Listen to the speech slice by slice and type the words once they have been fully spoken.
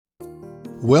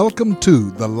Welcome to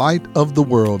The Light of the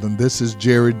World, and this is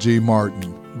Jerry G.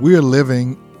 Martin. We're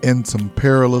living in some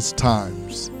perilous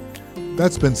times.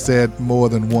 That's been said more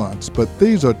than once, but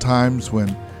these are times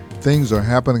when things are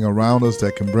happening around us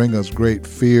that can bring us great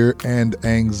fear and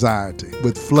anxiety.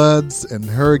 With floods and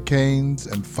hurricanes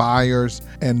and fires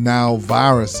and now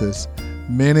viruses,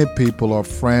 many people are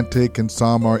frantic and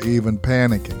some are even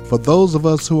panicking. For those of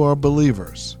us who are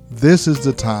believers, this is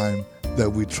the time that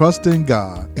we trust in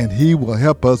God and He will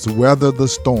help us weather the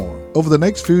storm. Over the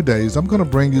next few days, I'm going to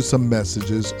bring you some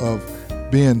messages of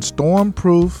being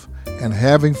storm-proof and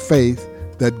having faith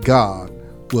that God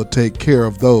will take care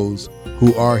of those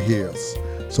who are His.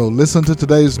 So listen to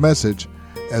today's message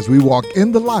as we walk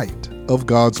in the light of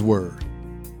God's Word.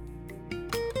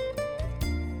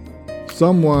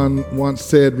 Someone once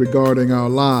said regarding our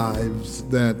lives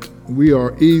that we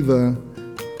are either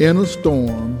in a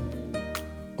storm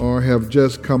or have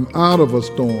just come out of a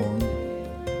storm,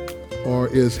 or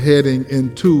is heading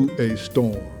into a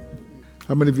storm.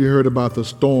 How many of you heard about the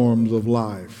storms of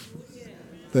life?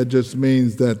 That just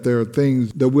means that there are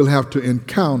things that we'll have to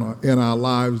encounter in our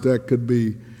lives that could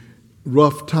be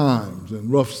rough times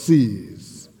and rough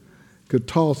seas, could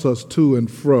toss us to and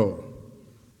fro.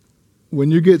 When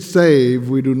you get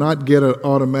saved, we do not get an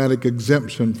automatic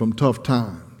exemption from tough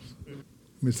times.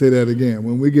 Let me say that again.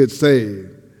 When we get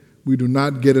saved, we do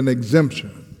not get an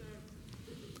exemption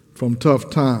from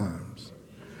tough times.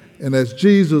 And as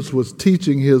Jesus was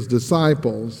teaching His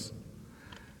disciples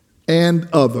and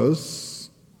others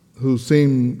who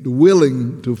seemed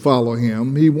willing to follow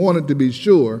Him, He wanted to be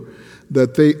sure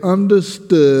that they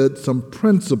understood some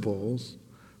principles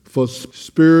for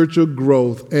spiritual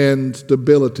growth and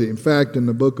stability. In fact, in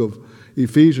the book of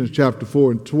Ephesians chapter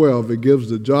 4 and 12, it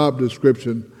gives the job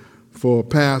description for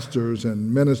pastors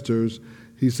and ministers.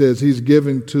 He says He's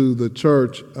giving to the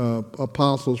church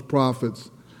apostles,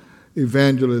 prophets,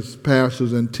 evangelists,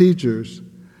 pastors, and teachers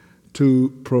to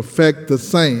perfect the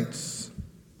saints,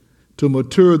 to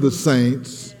mature the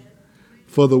saints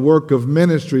for the work of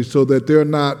ministry so that they're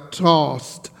not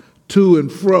tossed to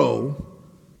and fro.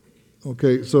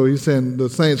 Okay, so he's saying the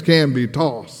saints can be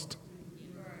tossed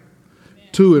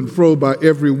to and fro by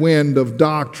every wind of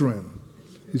doctrine.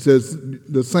 He says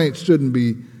the saints shouldn't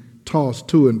be tossed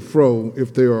to and fro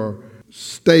if they are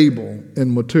stable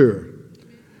and mature.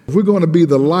 If we're going to be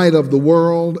the light of the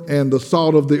world and the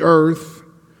salt of the earth,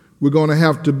 we're going to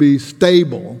have to be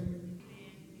stable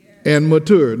and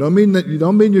mature. Don't mean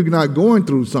you're not going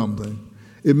through something.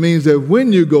 It means that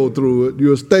when you go through it,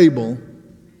 you're stable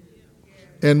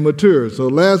and mature. So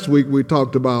last week we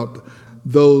talked about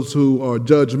those who are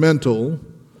judgmental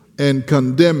and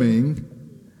condemning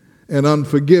and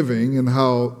unforgiving, and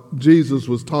how Jesus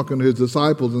was talking to His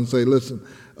disciples and say, listen,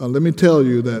 let me tell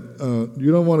you that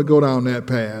you don't want to go down that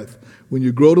path. When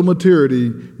you grow to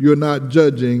maturity, you're not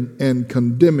judging and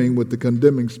condemning with the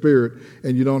condemning spirit,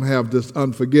 and you don't have this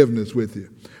unforgiveness with you.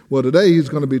 Well, today He's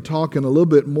going to be talking a little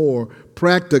bit more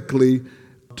practically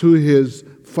to His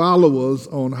followers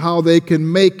on how they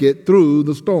can make it through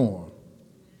the storm.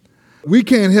 We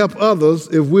can't help others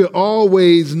if we're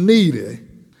always needy.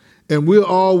 And we're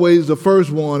always the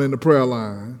first one in the prayer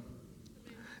line.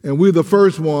 And we're the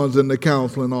first ones in the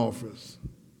counseling office.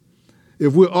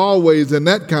 If we're always in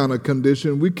that kind of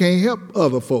condition, we can't help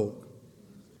other folk.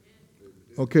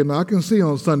 Okay, now I can see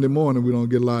on Sunday morning we don't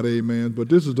get a lot of amens, but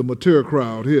this is the mature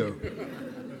crowd here.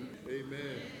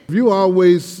 Amen. If you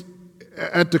always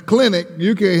at the clinic,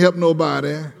 you can't help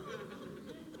nobody.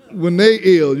 When they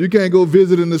ill, you can't go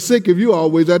visiting the sick if you're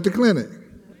always at the clinic.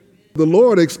 The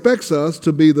Lord expects us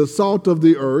to be the salt of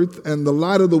the earth and the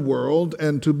light of the world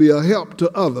and to be a help to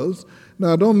others.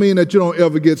 Now, I don't mean that you don't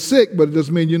ever get sick, but it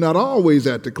just means you're not always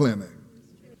at the clinic.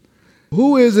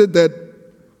 Who is it that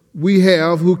we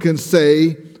have who can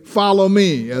say, follow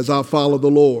me as I follow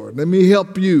the Lord? Let me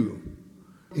help you.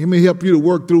 Let me help you to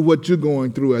work through what you're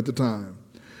going through at the time.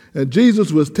 And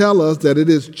Jesus will tell us that it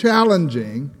is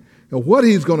challenging, and what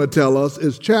He's going to tell us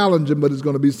is challenging, but it's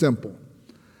going to be simple.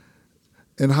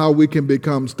 And how we can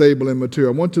become stable and mature.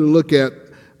 I want you to look at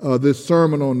this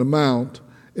Sermon on the Mount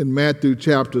in Matthew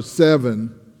chapter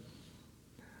 7.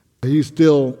 He's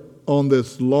still on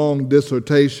this long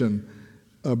dissertation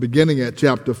beginning at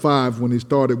chapter 5 when he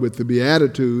started with the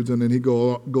Beatitudes, and then he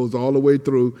goes all the way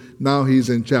through. Now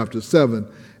he's in chapter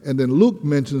 7. And then Luke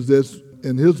mentions this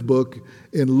in his book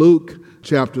in Luke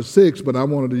chapter 6, but I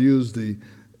wanted to use the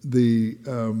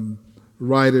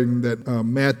writing that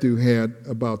Matthew had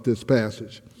about this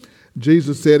passage.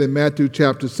 Jesus said in Matthew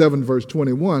chapter 7, verse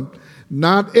 21,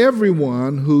 not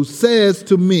everyone who says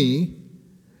to me,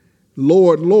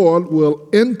 Lord, Lord, will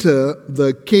enter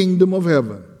the kingdom of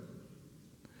heaven,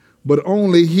 but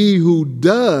only he who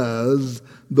does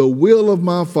the will of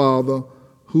my Father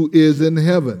who is in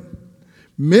heaven.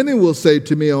 Many will say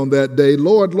to me on that day,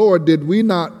 Lord, Lord, did we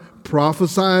not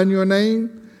prophesy in your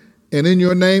name, and in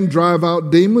your name drive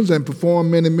out demons and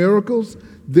perform many miracles?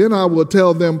 Then I will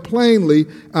tell them plainly,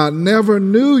 I never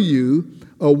knew you.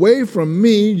 Away from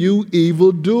me, you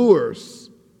evildoers.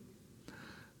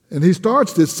 And he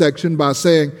starts this section by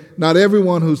saying, not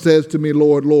everyone who says to me,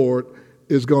 Lord, Lord,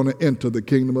 is going to enter the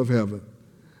kingdom of heaven.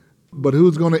 But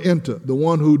who's going to enter? The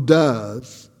one who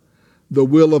does the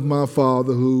will of my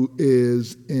Father who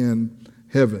is in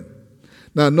heaven.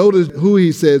 Now notice who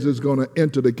he says is going to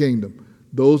enter the kingdom.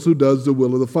 Those who does the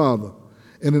will of the Father.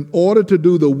 And in order to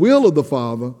do the will of the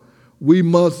Father, we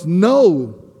must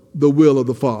know the will of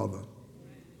the Father.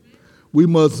 We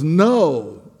must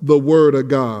know the Word of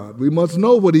God. We must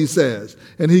know what he says.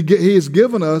 And he has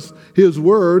given us his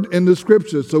Word in the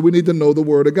Scriptures, so we need to know the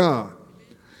Word of God.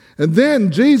 And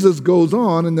then Jesus goes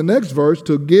on in the next verse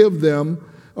to give them,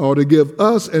 or to give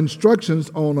us, instructions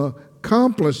on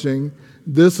accomplishing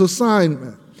this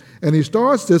assignment. And he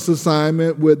starts this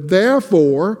assignment with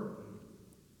therefore.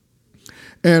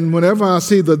 And whenever I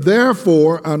see the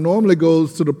therefore, I normally go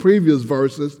to the previous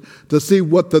verses to see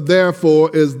what the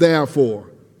therefore is there for.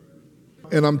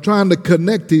 And I'm trying to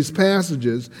connect these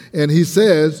passages. And he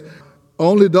says,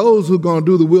 only those who are going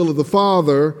to do the will of the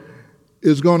Father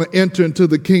is going to enter into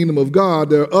the kingdom of God.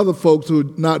 There are other folks who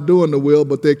are not doing the will,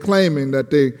 but they're claiming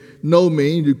that they know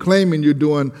me. You're claiming you're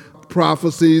doing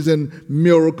prophecies and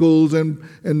miracles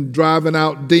and driving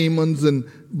out demons.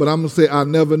 But I'm going to say, I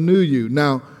never knew you.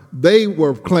 Now, they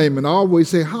were claiming, I always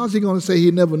say, how's he going to say he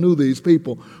never knew these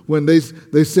people when they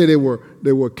say they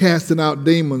were casting out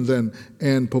demons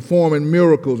and performing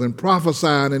miracles and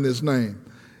prophesying in his name?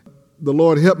 The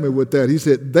Lord helped me with that. He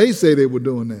said, they say they were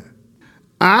doing that.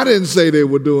 I didn't say they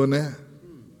were doing that.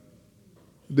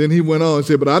 Then he went on and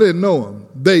said, but I didn't know them.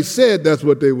 They said that's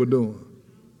what they were doing.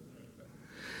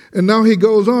 And now he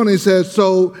goes on and he says,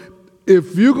 so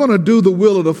if you're going to do the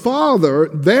will of the Father,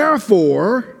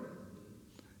 therefore,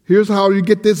 here's how you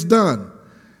get this done.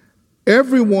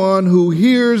 Everyone who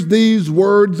hears these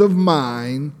words of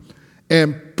mine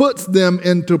and puts them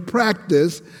into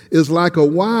practice is like a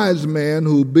wise man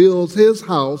who builds his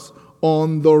house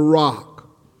on the rock.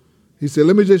 He said,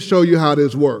 let me just show you how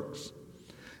this works.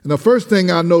 And the first thing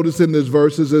I notice in this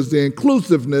verses is the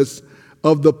inclusiveness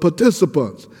of the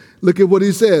participants. Look at what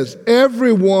he says.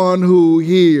 Everyone who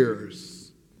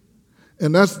hears.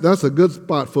 And that's a good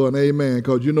spot for an amen,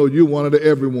 because you know you're one of the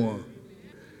everyone.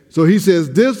 So he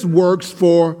says this works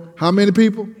for how many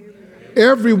people?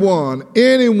 Everyone,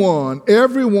 anyone,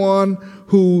 everyone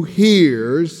who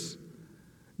hears.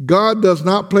 God does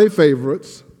not play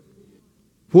favorites.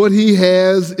 What he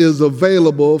has is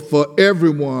available for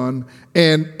everyone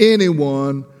and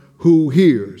anyone who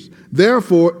hears.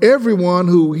 Therefore, everyone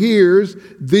who hears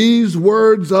these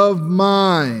words of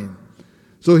mine.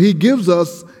 So he gives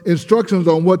us instructions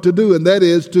on what to do, and that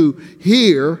is to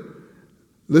hear,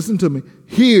 listen to me,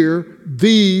 hear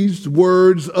these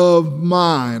words of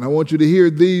mine. I want you to hear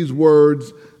these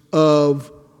words of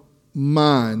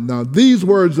mine. Now, these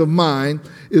words of mine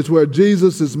is where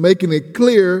Jesus is making it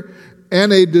clear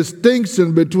and a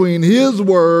distinction between his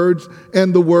words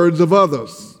and the words of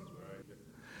others.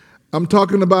 I'm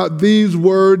talking about these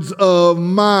words of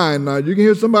mine. Now, you can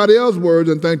hear somebody else's words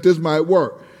and think this might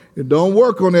work. It don't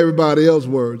work on everybody else's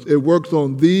words. It works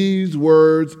on these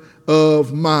words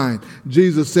of mine.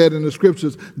 Jesus said in the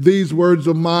scriptures, these words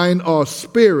of mine are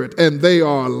spirit and they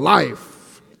are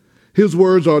life. His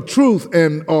words are truth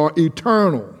and are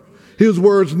eternal. His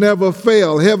words never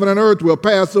fail. Heaven and earth will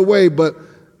pass away, but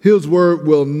his word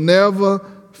will never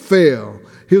fail.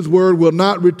 His word will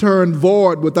not return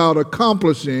void without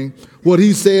accomplishing what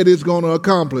he said it's going to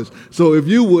accomplish. So if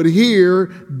you would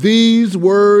hear these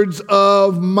words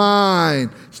of mine,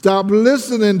 stop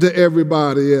listening to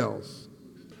everybody else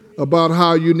about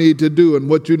how you need to do and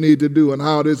what you need to do and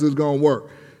how this is going to work.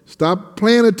 Stop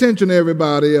paying attention to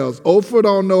everybody else. Oprah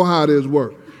don't know how this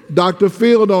works. Dr.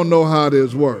 Phil don't know how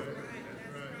this works.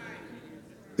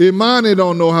 Imani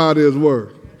don't know how this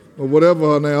works. Or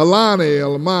whatever her name, Alani,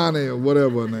 or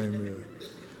whatever her name is.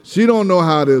 She don't know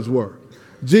how this works.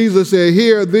 Jesus said,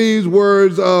 hear these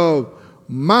words of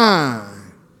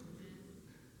mine.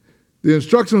 The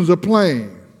instructions are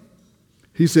plain.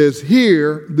 He says,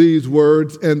 hear these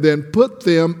words and then put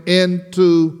them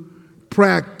into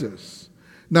practice.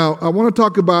 Now, I want to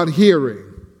talk about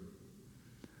hearing.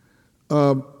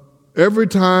 Every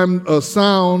time a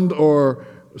sound or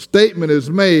statement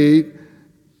is made,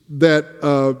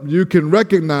 that you can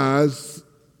recognize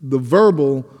the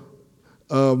verbal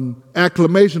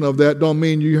acclamation of that don't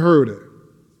mean you heard it.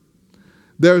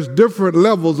 There's different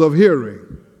levels of hearing.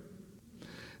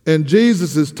 And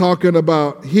Jesus is talking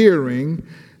about hearing.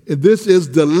 This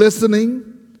is the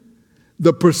listening,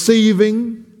 the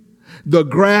perceiving, the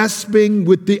grasping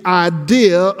with the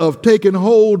idea of taking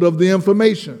hold of the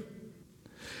information.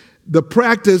 The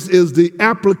practice is the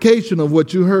application of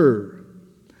what you heard.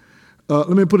 Let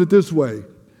me put it this way.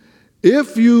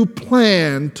 If you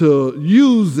plan to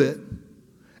use it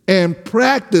and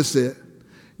practice it,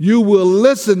 you will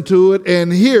listen to it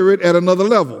and hear it at another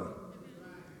level.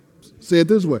 Say it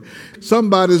this way.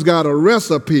 Somebody's got a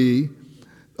recipe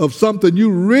of something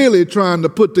you really trying to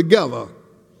put together,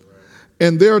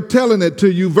 and they're telling it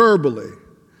to you verbally,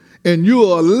 and you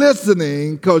are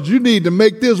listening because you need to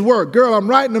make this work. Girl, I'm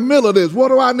right in the middle of this. What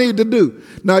do I need to do?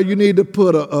 Now you need to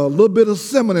put a little bit of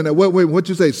cinnamon in there. Wait, what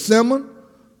you say, cinnamon?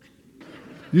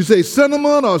 You say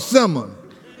cinnamon or cinnamon?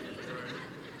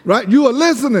 Right? You are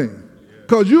listening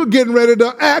because you're getting ready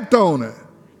to act on it.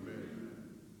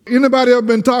 Anybody ever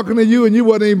been talking to you and you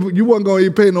wasn't going to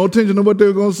even pay no attention to what they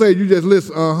were going to say? You just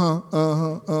listen,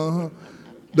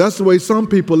 That's the way some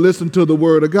people listen to the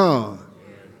Word of God.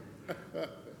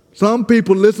 Some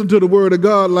people listen to the Word of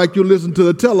God like you listen to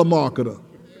the telemarketer.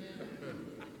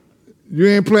 You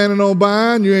ain't planning on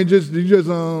buying. You just.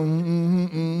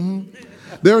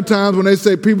 There are times when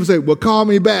people say, well, call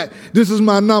me back. This is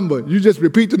my number. You just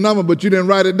repeat the number, but you didn't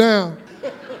write it down.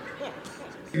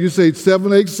 You say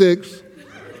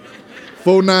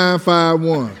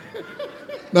 786-4951.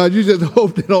 Now, you just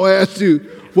hope they don't ask you,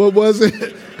 what was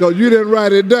it? Because you didn't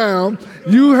write it down.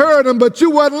 You heard them, but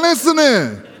you wasn't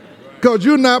listening because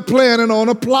you're not planning on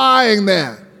applying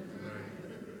that.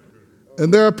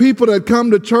 And there are people that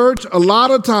come to church, a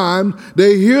lot of times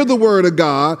they hear the Word of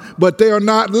God, but they are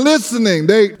not listening.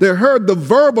 They heard the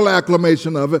verbal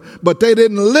acclamation of it, but they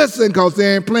didn't listen because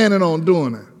they ain't planning on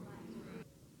doing it.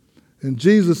 And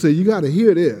Jesus said, you got to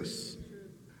hear this.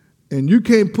 And you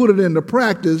can't put it into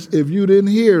practice if you didn't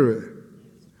hear it.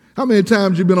 How many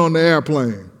times you been on the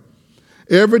airplane?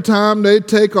 Every time they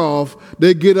take off,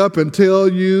 they get up and tell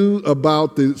you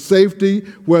about the safety,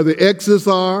 where the exits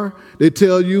are. They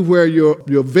tell you where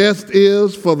your vest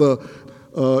is for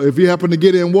if you happen to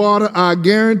get in water. I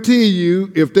guarantee you,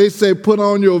 if they say put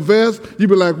on your vest, you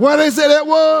be like, where they say that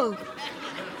was?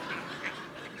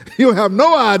 You have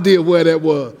no idea where that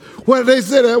was. Where they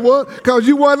say that was? Because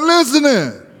you wasn't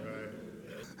listening.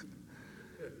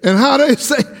 And how they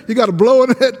say, you got to blow in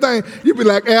that thing. You be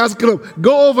like asking them,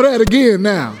 go over that again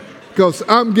now, because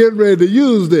I'm getting ready to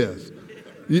use this.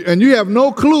 And you have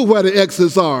no clue where the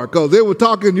exits are, because they were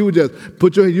talking, you would just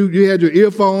you had your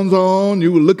earphones on,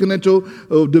 you were looking at your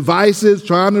devices,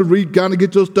 trying to kind of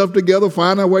get your stuff together,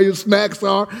 find out where your snacks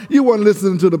are. You weren't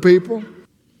listening to the people.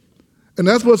 And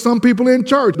that's what some people in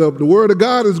church, the Word of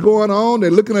God is going on.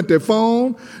 They're looking at their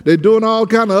phone. They're doing all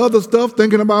kind of other stuff,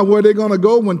 thinking about where they're going to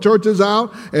go when church is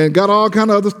out, and got all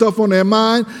kind of other stuff on their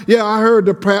mind. Yeah, I heard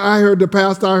the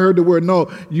pastor, I heard the word.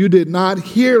 No, you did not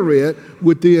hear it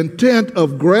with the intent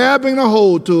of grabbing a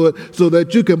hold to it so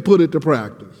that you can put it to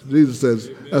practice. Jesus says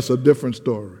that's a different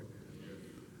story.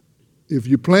 If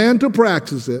you plan to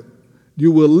practice it,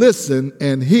 you will listen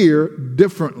and hear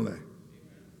differently.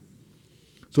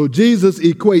 So Jesus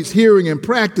equates hearing and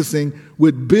practicing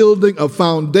with building a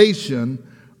foundation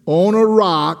on a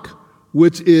rock,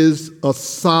 which is a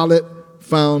solid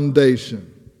foundation.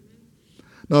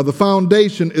 Now, the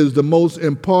foundation is the most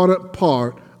important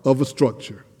part of a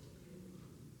structure.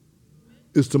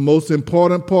 It's the most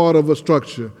important part of a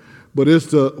structure, but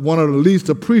it's one of the least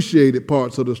appreciated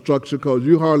parts of the structure because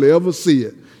you hardly ever see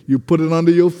it. You put it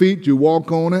under your feet, you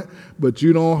walk on it, but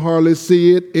you don't hardly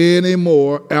see it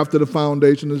anymore after the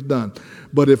foundation is done.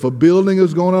 But if a building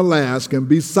is going to last and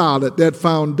be solid, that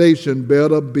foundation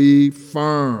better be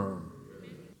firm.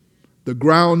 The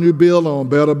ground you build on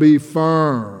better be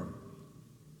firm.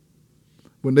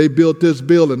 When they built this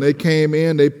building, they came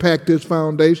in, they packed this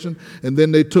foundation, and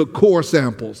then they took core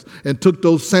samples and took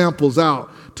those samples out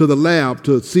to the lab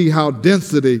to see how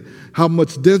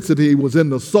much density was in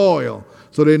the soil,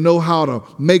 so they know how to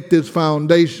make this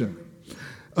foundation.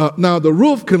 Now, the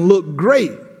roof can look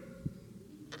great,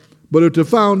 but if the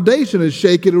foundation is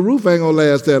shaky, the roof ain't going to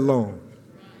last that long.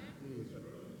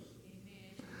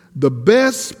 The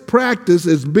best practice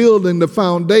is building the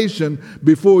foundation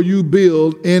before you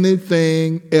build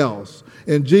anything else.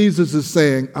 And Jesus is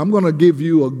saying, I'm going to give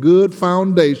you a good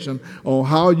foundation on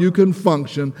how you can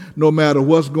function no matter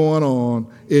what's going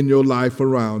on in your life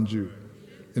around you.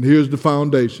 And here's the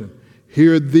foundation.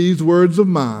 Hear these words of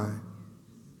mine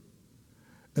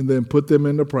and then put them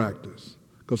into practice,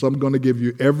 because I'm going to give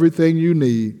you everything you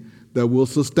need that will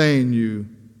sustain you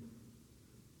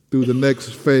through the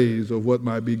next phase of what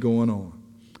might be going on.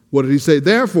 What did he say?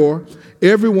 Therefore,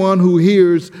 everyone who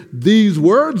hears these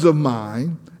words of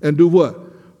mine and do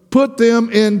what? Put them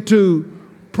into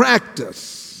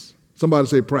practice. Somebody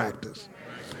say practice.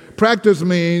 Practice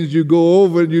means you go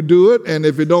over and you do it, and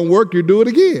if it don't work, you do it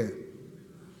again.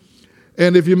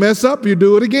 And if you mess up, you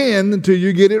do it again until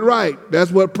you get it right.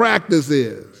 That's what practice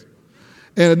is.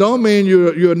 And it don't mean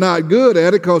you're not good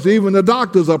at it, because even the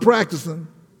doctors are practicing.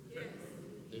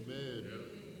 Amen.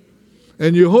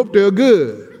 And you hope they're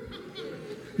good.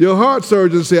 Your heart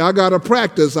surgeon say, I got to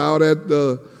practice out at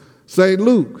St.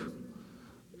 Luke.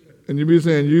 And you be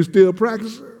saying, you still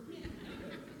practicing?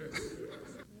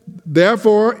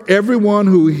 Therefore, everyone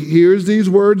who hears these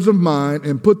words of mine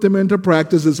and put them into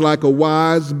practice is like a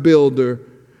wise builder,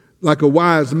 like a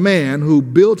wise man who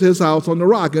built his house on the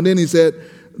rock. And then he said,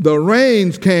 the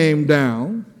rains came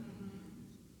down,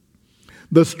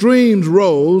 the streams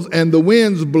rose, and the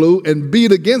winds blew and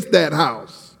beat against that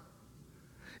house.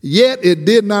 Yet it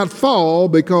did not fall,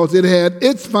 because it had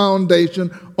its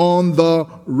foundation on the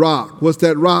rock. What's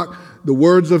that rock? The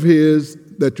words of his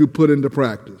that you put into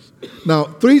practice. Now,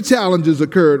 3 challenges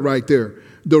occurred right there.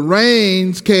 The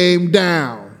rains came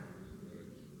down.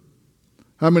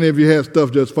 How many of you had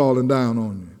stuff just falling down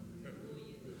on you?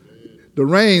 The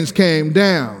rains came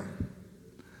down.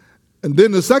 And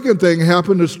then the second thing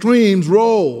happened, the streams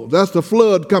rolled. That's the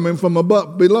flood coming from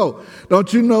above, below.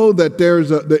 Don't you know that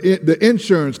the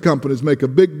insurance companies make a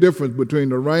big difference between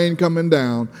the rain coming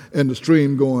down and the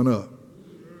stream going up?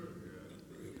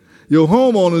 Your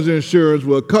homeowner's insurance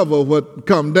will cover what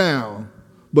come down,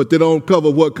 but they don't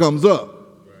cover what comes up.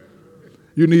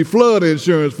 You need flood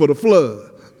insurance for the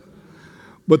flood.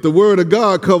 But the Word of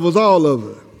God covers all of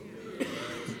it.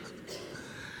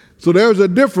 So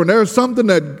there's something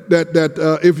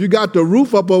that if you got the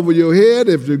roof up over your head,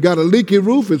 if you got a leaky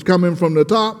roof, it's coming from the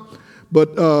top.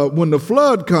 But when the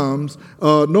flood comes,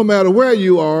 no matter where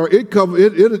you are,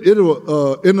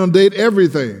 it'll inundate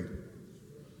everything.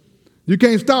 You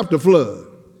can't stop the flood.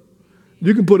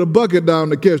 You can put a bucket down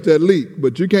to catch that leak,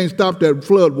 but you can't stop that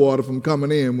flood water from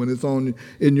coming in when it's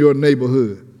in your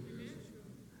neighborhood.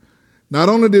 Not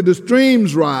only did the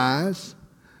streams rise,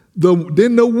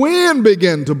 then the wind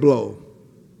began to blow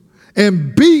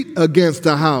and beat against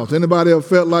the house. Anybody ever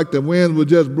felt like the wind was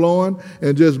just blowing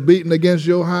and just beating against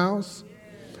your house?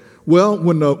 Well,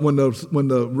 when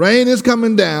the rain is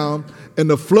coming down and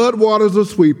the flood waters are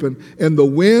sweeping and the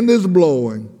wind is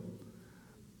blowing,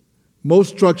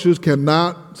 most structures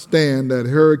cannot stand that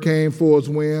hurricane force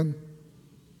wind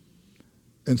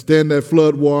and stand that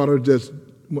flood water. Just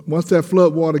once that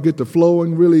flood water get to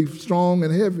flowing really strong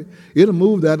and heavy, it'll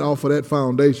move that off of that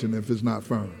foundation if it's not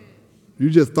firm.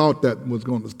 You just thought that was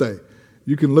going to stay.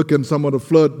 You can look in some of the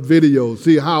flood videos,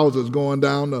 see houses going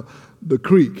down the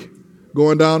creek,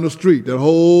 going down the street. That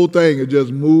whole thing is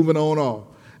just moving on off,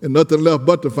 and nothing left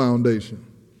but the foundation.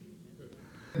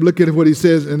 Look at what he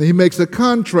says, and he makes a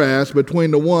contrast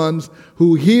between the ones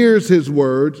who hears his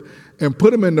words and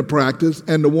put them into practice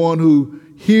and the one who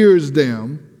hears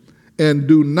them and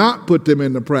do not put them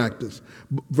into practice.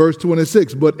 Verse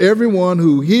 26, but everyone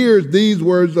who hears these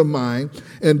words of mine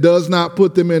and does not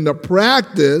put them into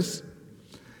practice,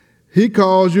 he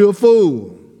calls you a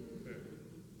fool.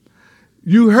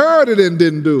 You heard it and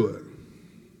didn't do it.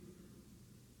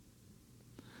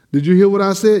 Did you hear what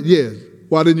I said? Yes.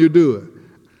 Why didn't you do it?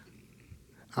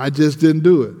 I just didn't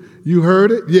do it. You heard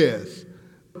it? Yes.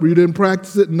 You didn't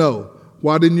practice it? No.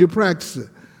 Why didn't you practice it?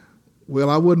 Well,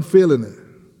 I wasn't feeling it.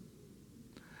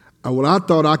 I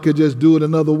thought I could just do it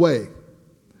another way.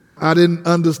 I didn't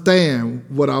understand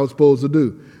what I was supposed to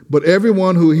do. But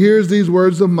everyone who hears these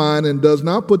words of mine and does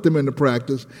not put them into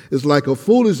practice is like a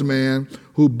foolish man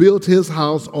who built his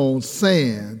house on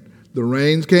sand. The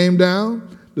rains came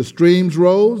down, the streams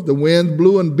rose, the winds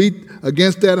blew and beat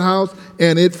against that house,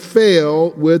 and it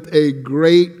fell with a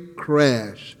great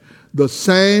crash. The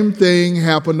same thing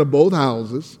happened to both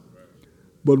houses,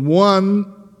 but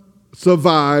one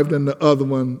survived and the other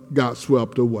one got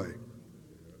swept away.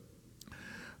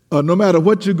 No matter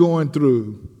what you're going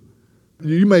through,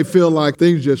 you may feel like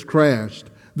things just crashed.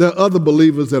 There are other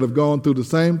believers that have gone through the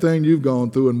same thing you've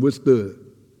gone through and withstood.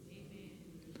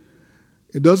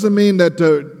 It doesn't mean that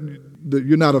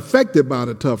you're not affected by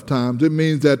the tough times. It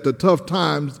means that the tough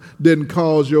times didn't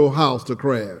cause your house to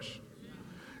crash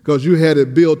because you had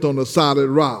it built on a solid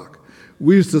rock.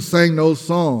 We used to sing those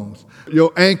songs.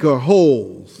 Your anchor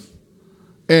holds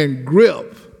and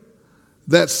grip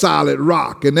that solid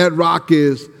rock, and that rock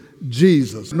is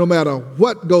Jesus. No matter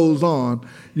what goes on,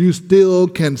 you still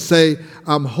can say,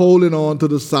 I'm holding on to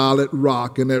the solid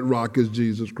rock, and that rock is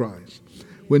Jesus Christ.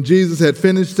 When Jesus had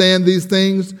finished saying these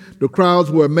things, the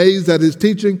crowds were amazed at his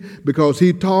teaching because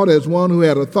he taught as one who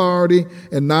had authority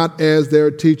and not as their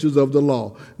teachers of the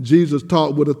law. Jesus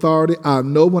taught with authority. I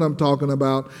know what I'm talking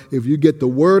about. If you get the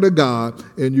Word of God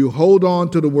and you hold on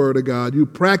to the Word of God, you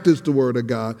practice the Word of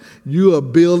God, you are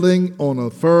building on a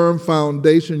firm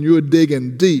foundation. You're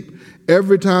digging deep.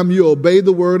 Every time you obey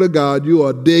the Word of God, you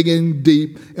are digging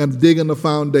deep and digging the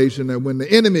foundation. And when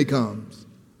the enemy comes,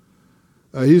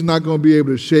 he's not going to be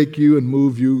able to shake you and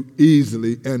move you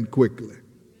easily and quickly.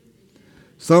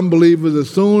 Some believers, as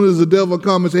soon as the devil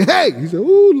comes and say, hey, he said,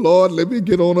 oh, Lord, let me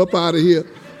get on up out of here.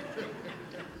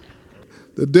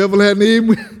 The devil hadn't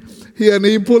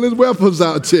even pulled his weapons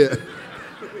out yet.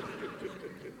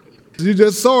 You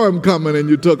just saw him coming and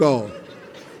you took off.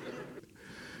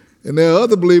 And there are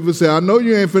other believers say, I know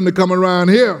you ain't finna come around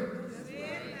here.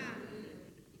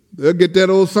 They'll get that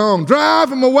old song,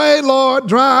 drive him away, Lord,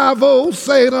 drive old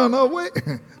Satan away.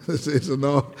 So,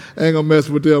 no, I ain't going to mess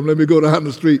with them. Let me go down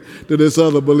the street to this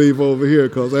other believer over here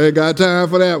because I ain't got time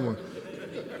for that one.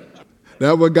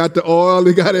 That one got the oil,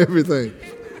 he got everything.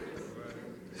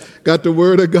 Got the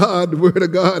Word of God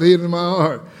hidden in my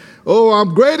heart. Oh,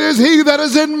 I'm greater is he that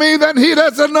is in me than he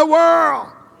that's in the world.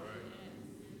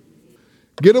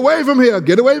 Get away from here.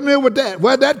 Get away from here with that.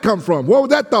 Where'd that come from? What was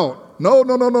that thought? No.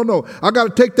 I got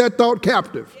to take that thought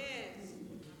captive. Yes.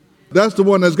 That's the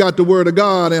one that's got the Word of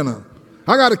God in her.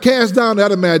 I got to cast down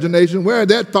that imagination. Where'd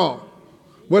that thought?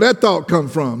 Where'd that thought come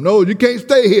from? No, you can't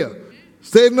stay here.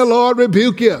 Satan, the Lord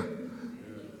rebuke you.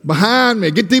 Behind me.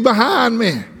 Get thee behind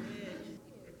me.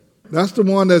 That's the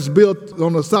one that's built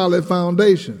on a solid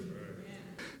foundation.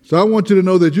 So I want you to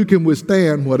know that you can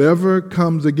withstand whatever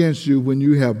comes against you when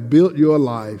you have built your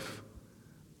life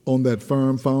on that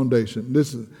firm foundation.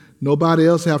 Nobody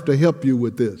else have to help you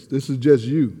with this. This is just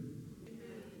you.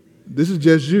 This is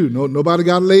just you. Nobody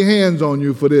got to lay hands on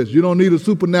you for this. You don't need a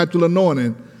supernatural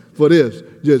anointing for this.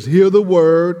 Just hear the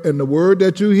word, and the word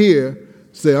that you hear,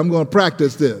 say, I'm going to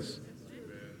practice this.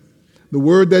 The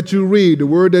word that you read, the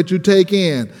word that you take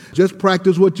in, just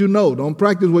practice what you know. Don't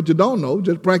practice what you don't know.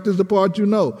 Just practice the part you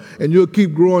know, and you'll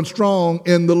keep growing strong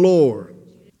in the Lord.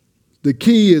 The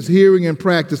key is hearing and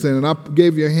practicing, and I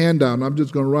gave you a handout, and I'm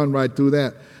just going to run right through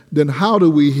that. Then how do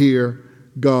we hear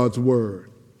God's word?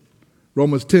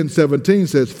 Romans 10:17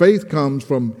 says faith comes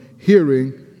from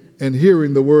hearing and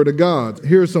hearing the word of God.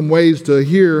 Here are some ways to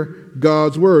hear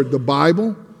God's word. The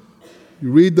Bible.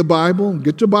 You read the Bible.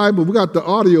 Get your Bible. We got the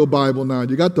audio Bible now.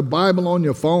 You got the Bible on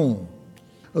your phone.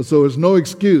 So it's no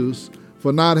excuse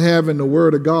for not having the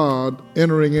word of God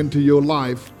entering into your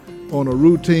life on a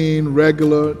routine,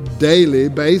 regular, daily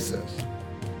basis.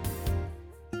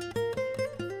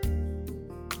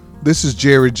 This is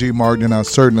Jerry G. Martin, and I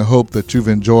certainly hope that you've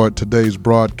enjoyed today's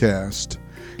broadcast.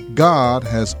 God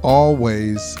has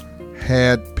always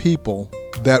had people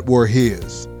that were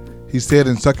his. He said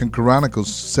in 2 Chronicles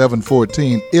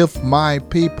 7:14, if my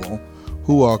people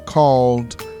who are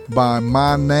called by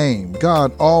my name,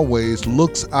 God always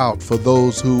looks out for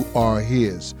those who are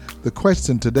his. The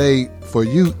question today for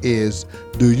you is,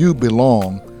 do you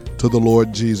belong to the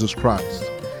Lord Jesus Christ?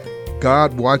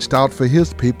 God watched out for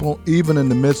his people even in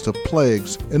the midst of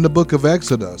plagues. In the book of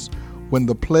Exodus, when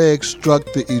the plague struck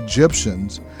the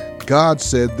Egyptians, God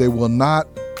said they will not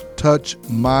touch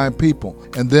my people.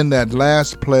 And then that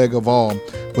last plague of all,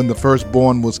 when the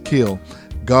firstborn was killed,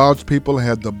 God's people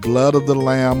had the blood of the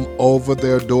Lamb over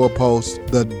their doorposts.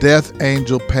 The death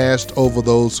angel passed over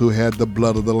those who had the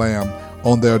blood of the Lamb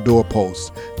on their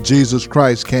doorposts. Jesus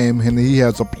Christ came and he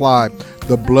has applied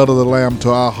the blood of the Lamb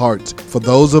to our hearts. For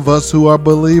those of us who are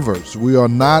believers, we are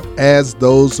not as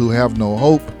those who have no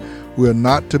hope. We are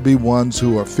not to be ones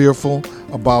who are fearful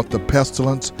about the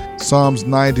pestilence. Psalms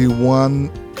 91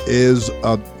 is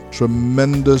a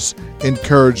tremendous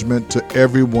encouragement to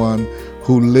everyone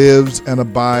who lives and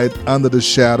abides under the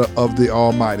shadow of the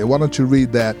Almighty. Why don't you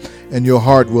read that, and your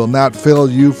heart will not fail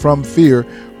you from fear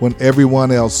when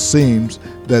everyone else seems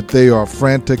that they are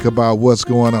frantic about what's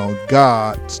going on.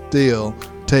 God still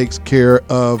takes care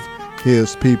of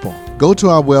his people. Go to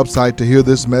our website to hear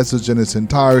this message in its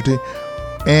entirety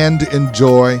and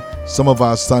enjoy some of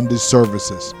our Sunday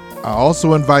services. I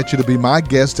also invite you to be my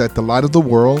guest at the Light of the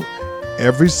World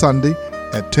every Sunday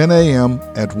at 10 a.m.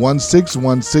 at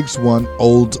 16161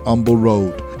 Old Humble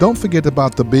Road. Don't forget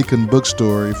about the Beacon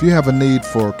Bookstore. If you have a need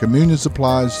for communion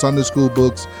supplies, Sunday school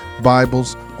books,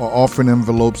 Bibles, or offering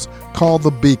envelopes, call the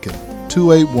Beacon,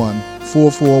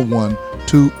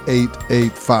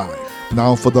 281-441-2885.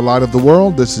 Now for the Light of the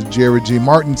World, this is Jerry G.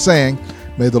 Martin saying,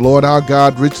 may the Lord our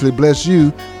God richly bless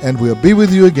you, and we'll be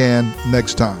with you again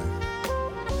next time.